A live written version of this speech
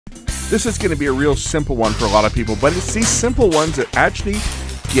This is going to be a real simple one for a lot of people, but it's these simple ones that actually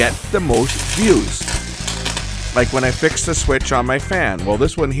get the most views. Like when I fix the switch on my fan. Well,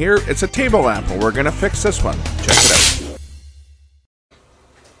 this one here, it's a table lamp, and we're going to fix this one. Check it out.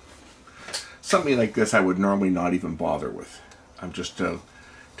 Something like this I would normally not even bother with. I'm just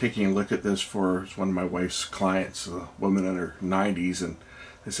taking a look at this for one of my wife's clients, a woman in her 90s, and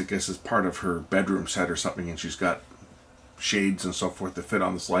this I guess is part of her bedroom set or something, and she's got shades and so forth that fit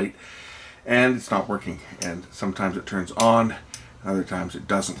on this light, and it's not working, and sometimes it turns on, and other times it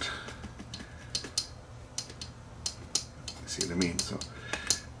doesn't. See what I mean? So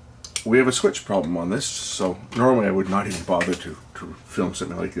we have a switch problem on this, so normally I would not even bother to film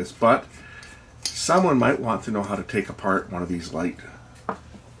something like this, but someone might want to know how to take apart one of these light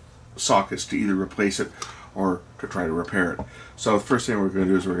sockets to either replace it or to try to repair it. So the first thing we're going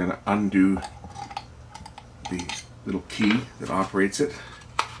to do is we're going to undo the little key that operates it,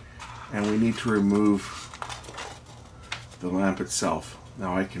 and we need to remove the lamp itself.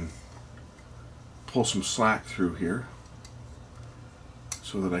 Now I can pull some slack through here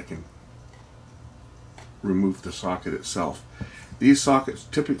so that I can remove the socket itself. These sockets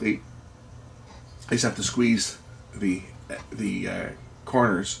typically, I just have to squeeze the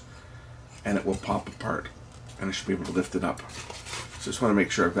corners and it will pop apart, and I should be able to lift it up. So just want to make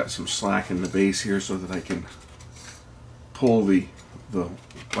sure I've got some slack in the base here so that I can pull the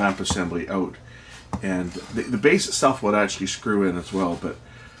lamp assembly out. And the base itself would actually screw in as well, but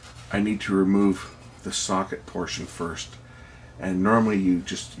I need to remove the socket portion first. And normally you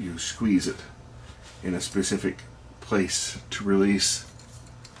squeeze it in a specific place to release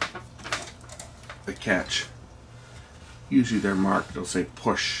the catch. Usually they're marked, they'll say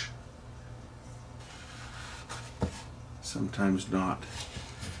push. Sometimes not,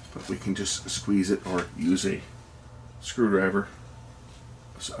 but we can just squeeze it or use a screwdriver,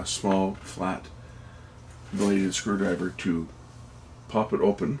 a small flat bladed screwdriver, to pop it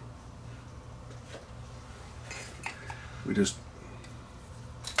open. We just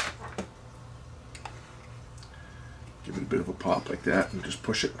give it a bit of a pop like that and just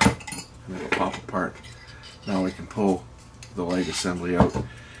push it, and it'll pop apart. Now we can pull the light assembly out.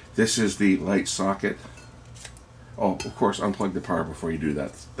 This is the light socket. Oh, of course, unplug the power before you do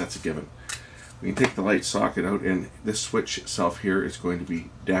that. That's a given. We can take the light socket out, and this switch itself here is going to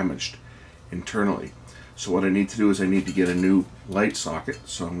be damaged internally. So what I need to do is I need to get a new light socket.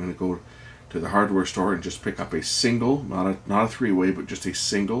 So I'm going to go to the hardware store and just pick up a single, not a three-way, but just a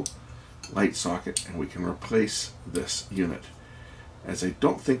single light socket, and we can replace this unit. As I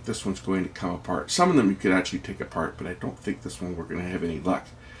don't think this one's going to come apart. Some of them you could actually take apart, but I don't think this one we're going to have any luck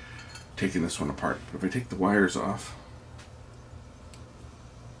taking this one apart. But if I take the wires off,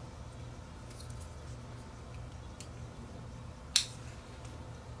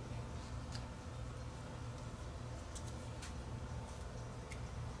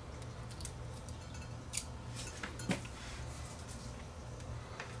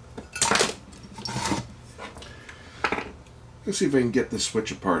 let's see if I can get this switch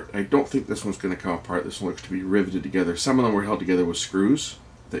apart. I don't think this one's going to come apart. This one looks to be riveted together. Some of them were held together with screws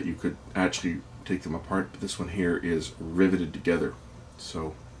that you could actually take them apart, but this one here is riveted together.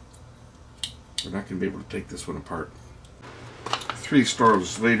 So we're not going to be able to take this one apart. 3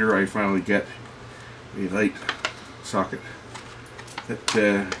 stores later, I finally get a light socket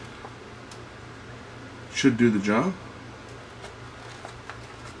that should do the job.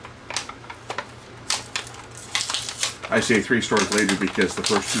 I say 3 stores later because the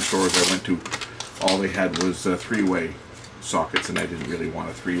first 2 stores I went to, all they had was 3-way sockets, and I didn't really want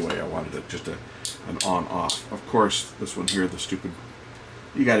a 3-way. I wanted just an on-off. Of course, this one here, the stupid,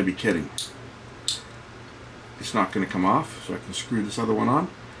 you got to be kidding. It's not going to come off, so I can screw this other one on.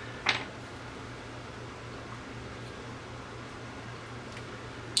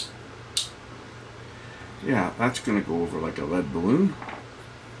 Yeah, that's going to go over like a lead balloon.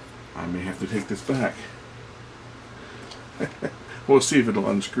 I may have to take this back. We'll see if it'll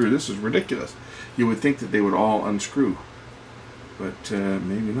unscrew. This is ridiculous. You would think that they would all unscrew, but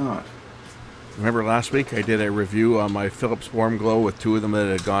maybe not. Remember last week I did a review on my Philips Warm Glow with 2 of them that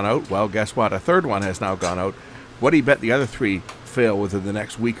had gone out? Well, guess what? A 3rd one has now gone out. What do you bet the other 3 fail within the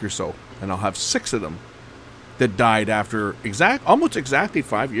next week or so? And I'll have 6 of them that died after almost exactly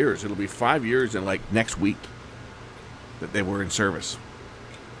 5 years. It'll be 5 years in like next week that they were in service.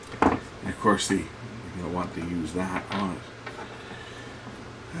 And of course, you're going to want to use that on it.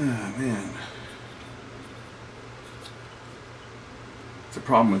 Ah, man. It's a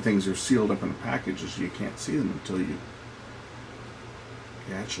problem when things are sealed up in a package, is you can't see them until you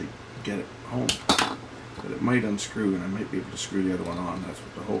actually get it home. but it might unscrew, and I might be able to screw the other one on. That's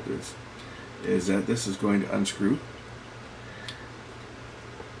what the hope is that this is going to unscrew.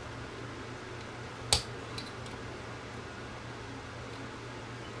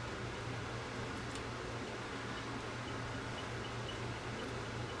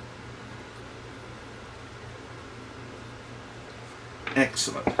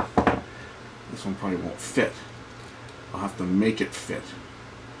 Excellent. This one probably won't fit. I'll have to make it fit.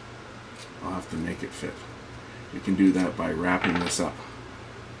 You can do that by wrapping this up.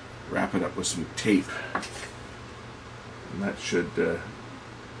 Wrap it up with some tape. And that should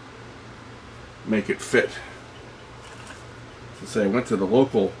make it fit. So I went to the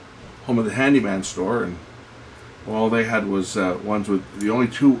local Home of the Handyman store, and all they had was ones with the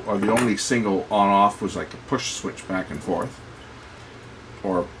only single on-off was like a push switch back and forth,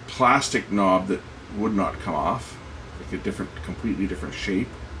 or a plastic knob that would not come off, like a completely different shape,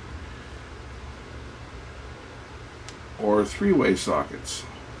 or three-way sockets.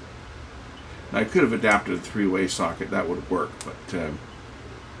 Now, I could have adapted a three-way socket, that would work, but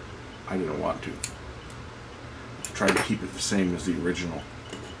I didn't want to. I tried to keep it the same as the original.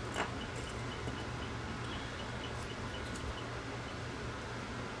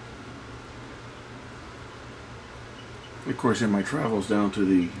 Of course, in my travels down to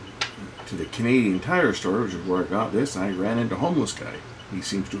the Canadian Tire store, which is where I got this, I ran into a homeless guy. He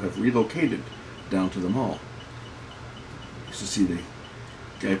seems to have relocated down to the mall. I used to see the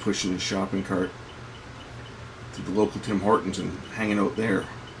guy pushing his shopping cart to the local Tim Hortons and hanging out there.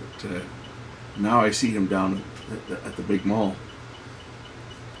 But now I see him down at the big mall,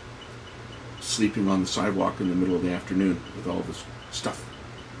 sleeping on the sidewalk in the middle of the afternoon with all this stuff,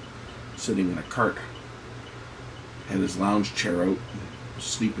 sitting in a cart. Had his lounge chair out,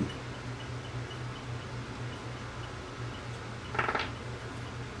 sleeping.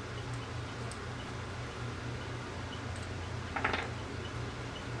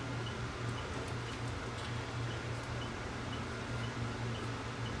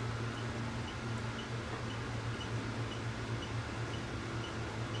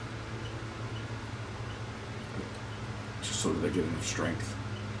 Just so that I get enough strength.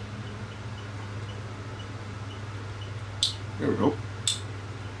 There we go.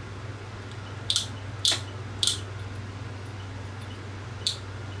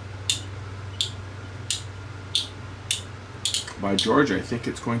 By George, I think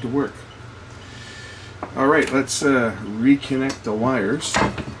it's going to work. Alright, let's reconnect the wires.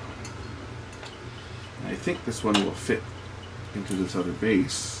 I think this one will fit into this other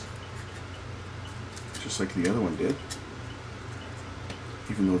base, just like the other one did,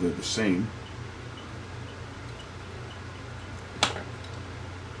 even though they're the same.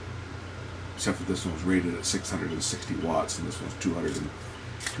 Except that this one was rated at 660 watts and this one's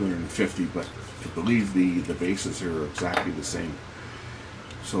 250, but I believe the bases are exactly the same.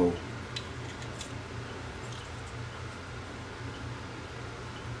 So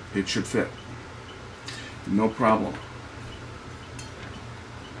it should fit. No problem.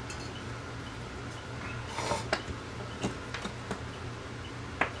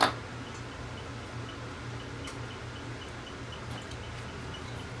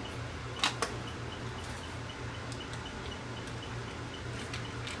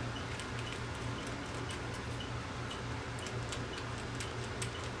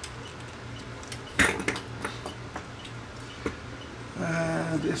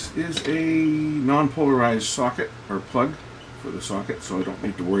 This is a non-polarized socket or plug for the socket, so I don't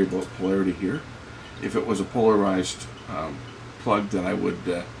need to worry about polarity here. If it was a polarized plug, then I would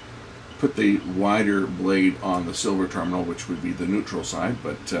put the wider blade on the silver terminal, which would be the neutral side,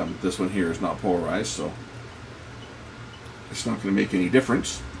 but this one here is not polarized, so it's not going to make any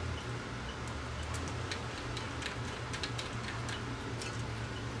difference.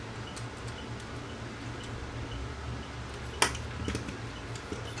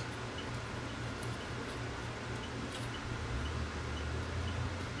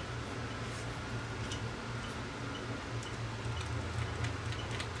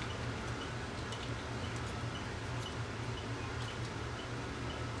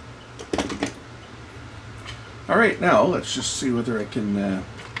 Alright, now let's just see whether I can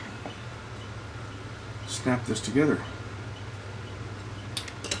snap this together.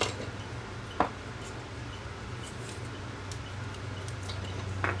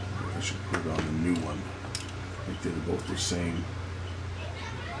 I should put it on the new one. I think they're both the same.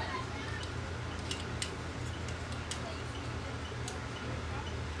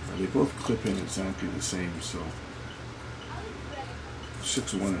 They both clip in exactly the same, so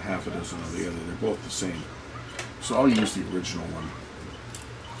 6 of one and half a dozen of the other. They're both the same. So I'll use the original one.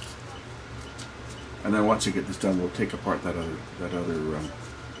 And then once I get this done, we'll take apart that other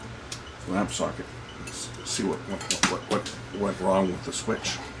lamp socket. Let's see what went wrong with the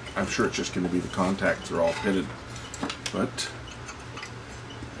switch. I'm sure it's just going to be the contacts. They're all pitted, but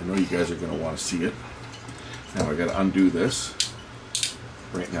I know you guys are going to want to see it. Now I got to undo this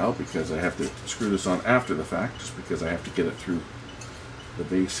right now because I have to screw this on after the fact, just because I have to get it through the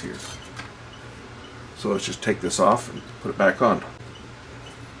base here. So let's just take this off and put it back on.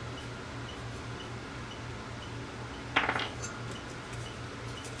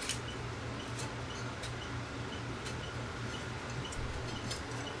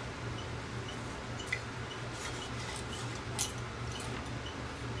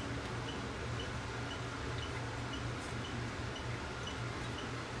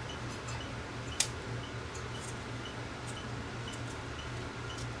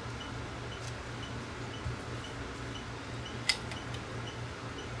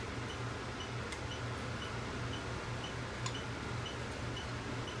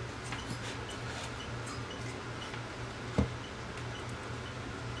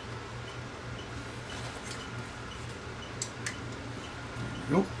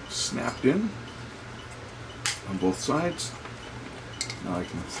 Nope, snapped in on both sides. Now I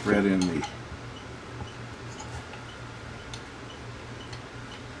can thread in the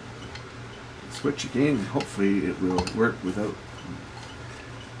switch again, and hopefully it will work without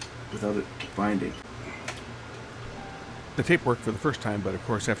it binding. The tape worked for the first time, but of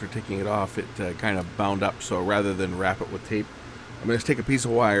course after taking it off it kind of bound up, so rather than wrap it with tape, I'm going to take a piece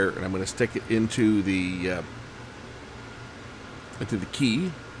of wire and I'm going to stick it into the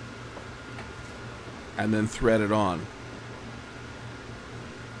key and then thread it on.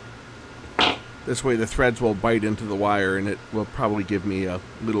 This way the threads will bite into the wire and it will probably give me a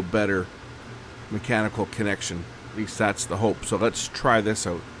little better mechanical connection. At least that's the hope. So let's try this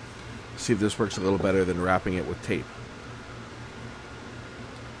out. See if this works a little better than wrapping it with tape.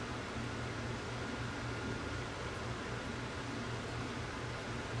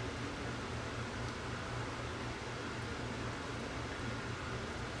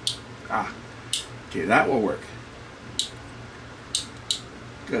 Ah, okay, that will work.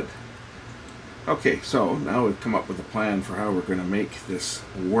 Good. Okay, so now we've come up with a plan for how we're going to make this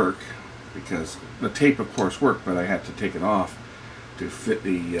work, because the tape of course worked, but I had to take it off to fit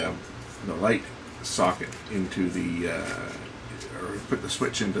the light socket into the, or put the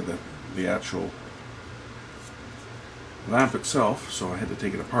switch into the actual lamp itself, so I had to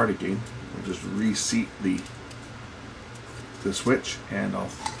take it apart again. I'll just reseat the switch, and I'll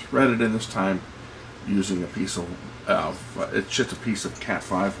thread it in this time using a piece of, it's just a piece of Cat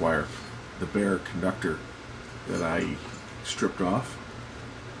 5 wire, the bare conductor that I stripped off.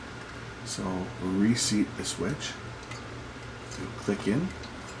 So we'll reseat the switch, it'll click in.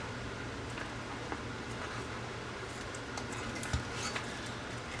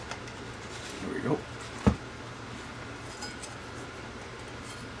 There we go.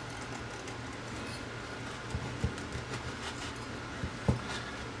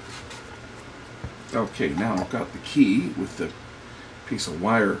 Okay, now I've got the key with the piece of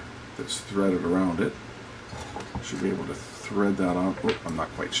wire that's threaded around it. Should be able to thread that on. Oh, I'm not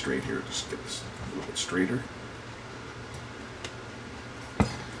quite straight here. Just get this a little bit straighter.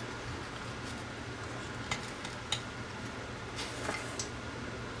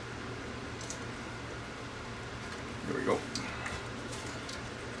 There we go.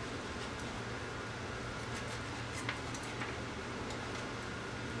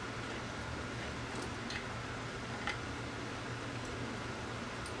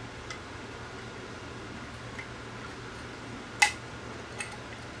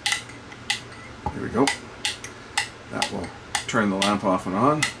 There we go. That will turn the lamp off and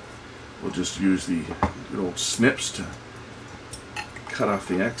on. We'll just use the good old snips to cut off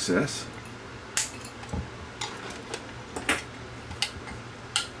the excess.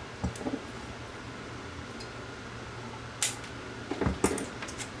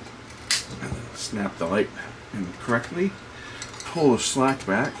 And then snap the light in correctly. Pull the slack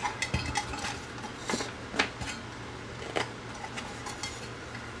back.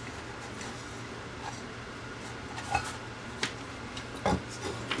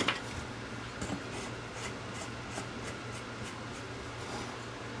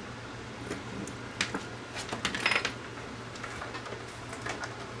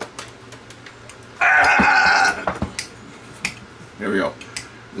 There we go.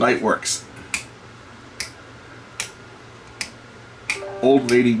 Light works. Old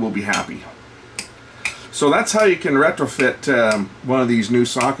lady will be happy. So that's how you can retrofit one of these new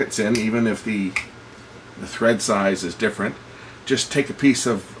sockets in, even if the thread size is different. just take a piece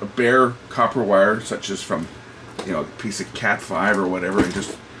of a bare copper wire, such as from, you know, a piece of Cat 5 or whatever, and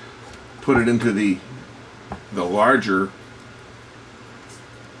just put it into the larger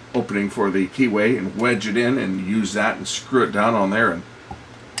opening for the keyway and wedge it in and use that and screw it down on there, and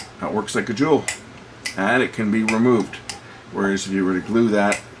that works like a jewel. And it can be removed, whereas if you were to glue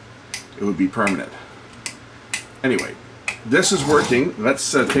that, it would be permanent. Anyway, this is working. Let's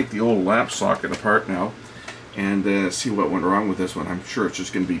take the old lamp socket apart now and see what went wrong with this one. I'm sure it's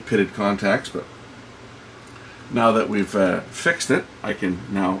just going to be pitted contacts, but now that we've fixed it, I can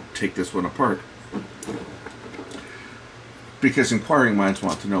now take this one apart, because inquiring minds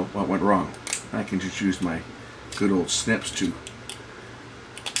want to know what went wrong. I can just use my good old snips to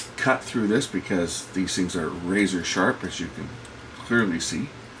cut through this, because these things are razor sharp, as you can clearly see.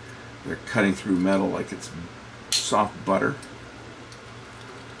 They're cutting through metal like it's soft butter.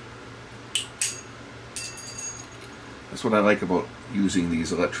 That's what I like about using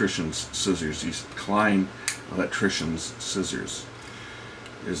these electrician's scissors, these Klein electrician's scissors,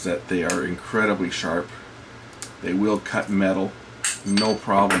 is that they are incredibly sharp. They will cut metal, no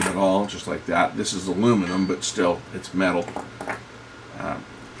problem at all, just like that. This is aluminum, but still, it's metal.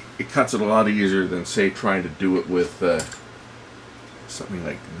 It cuts it a lot easier than, say, trying to do it with something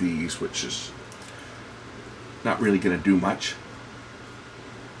like these, which is not really going to do much.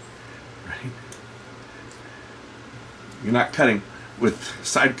 Right? You're not cutting with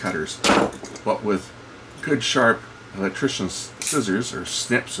side cutters, but with good sharp electrician's scissors, or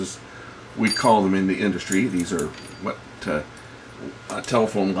snips as we call them in the industry. These are what a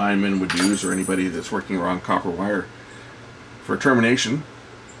telephone lineman would use, or anybody that's working around copper wire for termination.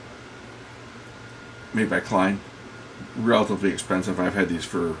 Made by Klein, relatively expensive. I've had it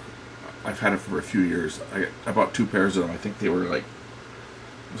for a few years. I bought 2 pairs of them. I think they were like,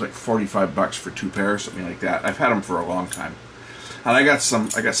 it was like 45 bucks for 2 pairs, something like that. I've had them for a long time. And I got some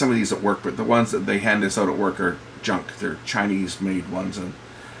of these at work, but the ones that they hand us out at work are junk. They're Chinese made ones, and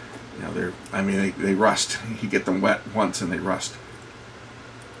you know, they rust. You get them wet once and they rust.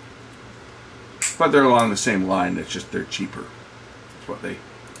 But they're along the same line, it's just they're cheaper. That's what they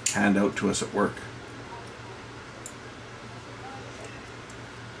hand out to us at work.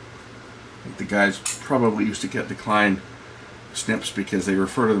 I think the guys probably used to get the Klein snips because they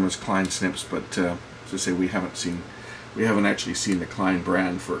refer to them as Klein snips, but as I say, we haven't actually seen the Klein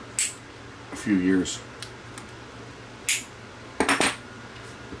brand for a few years.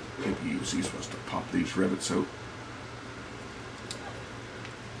 Maybe use these ones to pop these rivets out.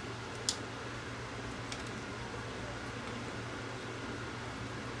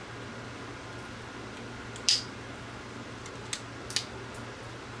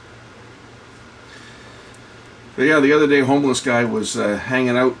 But yeah, the other day, a homeless guy was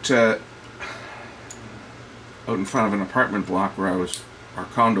hanging out in front of an apartment block where our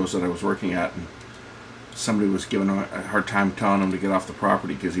condos that I was working at, and somebody was giving him a hard time telling him to get off the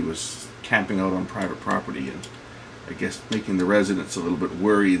property because he was camping out on private property, and I guess making the residents a little bit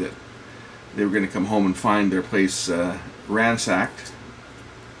worried that they were going to come home and find their place ransacked.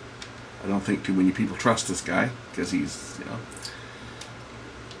 I don't think too many people trust this guy because he's, you know,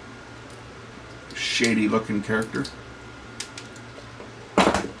 shady looking character.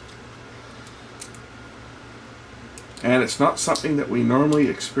 And it's not something that we normally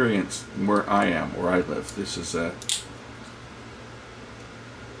experience where I live. This is a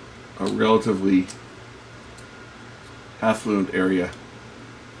relatively affluent area,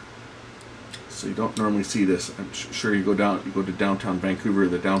 so you don't normally see this. I'm sure you go to downtown Vancouver,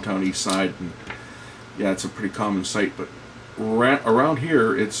 the downtown east side, and yeah, it's a pretty common sight, but around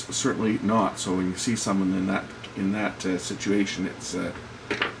here it's certainly not. So when you see someone in that situation, it's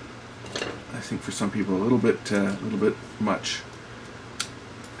I think for some people a little bit much,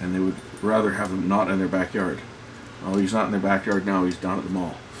 and they would rather have him not in their backyard. Well, he's not in their backyard now, he's down at the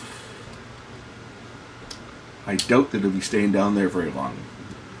mall. I doubt that he'll be staying down there very long.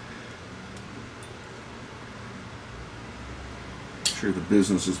 I'm sure the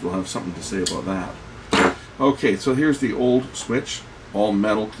businesses will have something to say about that. Okay, so here's the old switch, all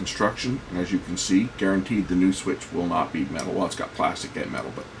metal construction, and as you can see, guaranteed the new switch will not be metal. Well, it's got plastic and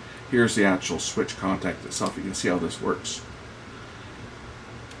metal, but here's the actual switch contact itself. You can see how this works.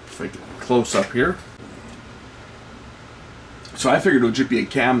 If I get close up here. So I figured it would just be a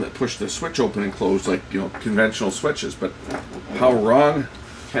cam that pushed the switch open and closed like, you know, conventional switches, but how wrong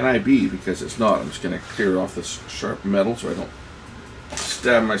can I be? Because it's not. I'm just going to clear off this sharp metal so I don't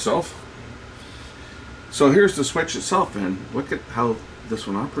stab myself. So here's the switch itself, and look at how this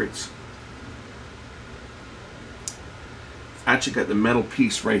one operates. Actually got the metal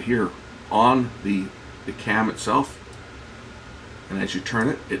piece right here on the cam itself. and as you turn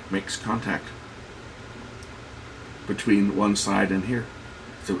it, it makes contact between one side and here.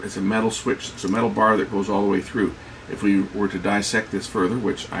 So it's a metal switch, it's a metal bar that goes all the way through. If we were to dissect this further,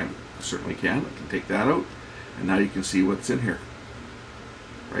 which I certainly can, I can take that out, and now you can see what's in here.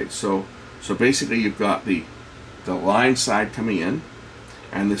 Right, so basically you've got the line side coming in,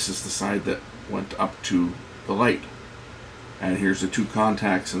 and this is the side that went up to the light. And here's the two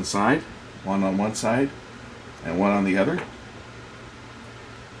contacts inside, one on one side and one on the other.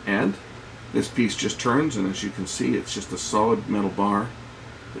 And this piece just turns, and as you can see, it's just a solid metal bar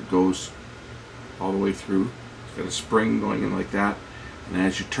that goes all the way through. It's got a spring going in like that, and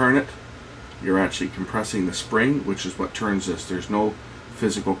as you turn it, you're actually compressing the spring, which is what turns this. There's no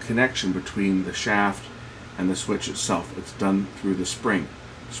physical connection between the shaft and the switch itself. It's done through the spring.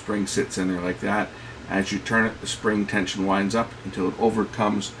 The spring sits in there like that. As you turn it, the spring tension winds up until it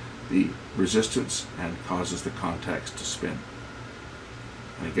overcomes the resistance and causes the contacts to spin.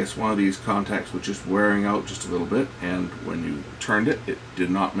 And I guess one of these contacts was just wearing out just a little bit, and when you turned it, it did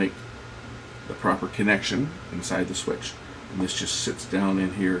not make the proper connection inside the switch. And this just sits down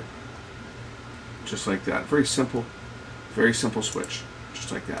in here just like that. Very simple switch.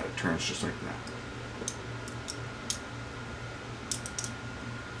 Just like that. It turns just like that.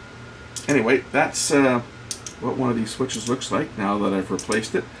 Anyway, that's what one of these switches looks like now that I've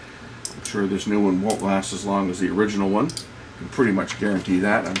replaced it. I'm sure this new one won't last as long as the original one. I can pretty much guarantee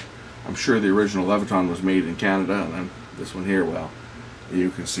that. I'm sure the original Leviton was made in Canada, and then this one here, well, you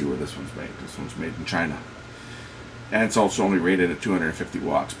can see where this one's made. This one's made in China. And it's also only rated at 250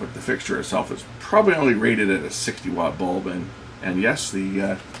 watts, but the fixture itself is probably only rated at a 60-watt bulb. And yes,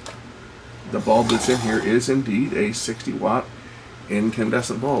 the bulb that's in here is indeed a 60-watt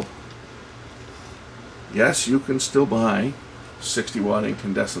incandescent bulb. Yes, you can still buy 60-watt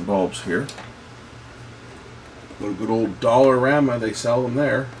incandescent bulbs here. Go to good old Dollarama, they sell them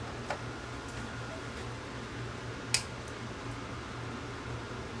there.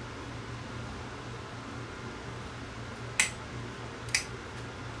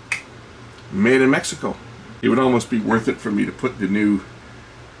 Made in Mexico. It would almost be worth it for me to put the new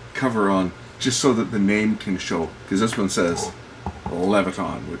cover on just so that the name can show, because this one says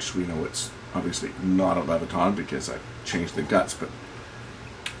Leviton, which we know it's obviously not a Leviton because I've changed the guts, but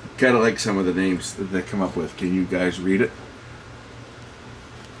kind of like some of the names that they come up with. Can you guys read it?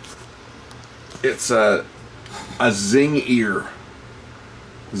 It's a Zing Ear.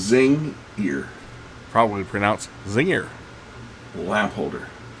 Zing Ear. Probably pronounced Zinger. Lamp holder.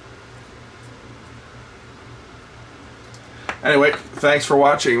 Anyway, thanks for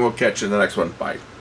watching. We'll catch you in the next one. Bye.